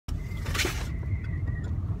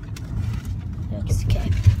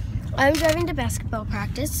I'm driving to basketball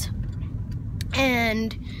practice,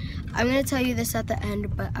 and I'm gonna tell you this at the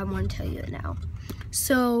end, but I want to tell you it now.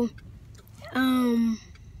 So,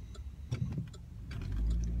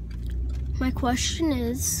 my question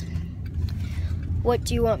is, what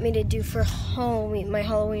do you want me to do for Halloween, my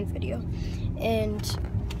Halloween video? And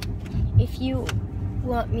if you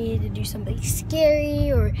want me to do something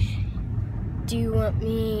scary, or do you want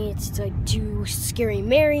me to like do Scary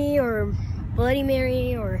Mary or Bloody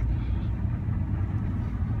Mary, or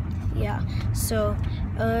yeah. So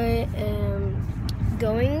I am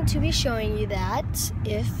going to be showing you that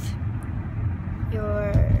if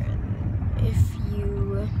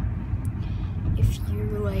you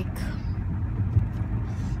like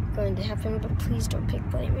going to happen, but please don't pick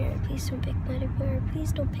Bloody Mary. Please don't pick Bloody Mary.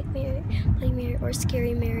 Please don't pick Bloody Mary or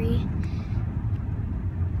Scary Mary.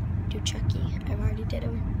 Do Chucky. I've already did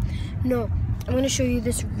him. No, I'm gonna show you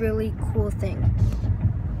this really cool thing.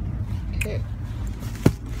 Okay.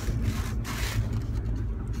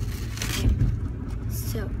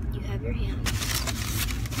 So you have your hands,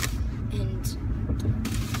 and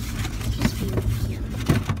just be with you.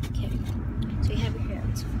 Okay. So you have your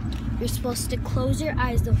hands. You're supposed to close your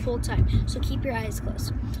eyes the whole time. So keep your eyes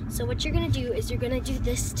closed. So what you're gonna do is you're gonna do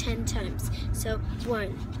this 10 times. So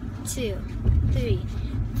 1, 2, 3,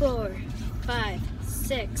 4, 5,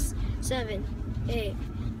 6, 7, 8,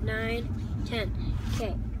 9, 10.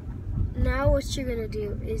 Okay. Now what you're gonna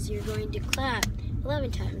do is you're going to clap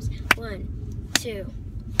 11 times. 1, 2,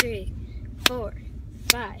 3, 4,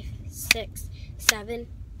 5, 6, 7,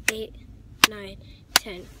 8, 9,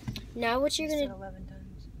 10. Now what you're gonna 11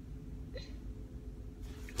 times.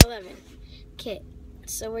 11. Okay.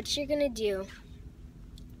 So what you're gonna do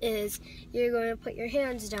is you're going to put your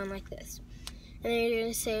hands down like this. And then you're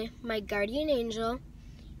going to say, "My guardian angel,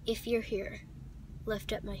 if you're here,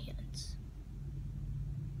 lift up my hands."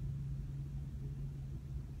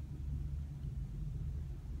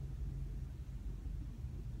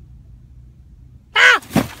 Ah!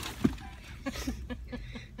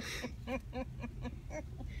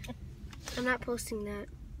 I'm not posting that.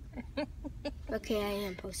 Okay, I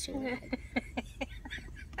am posting that.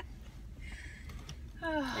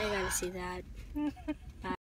 I gotta see that.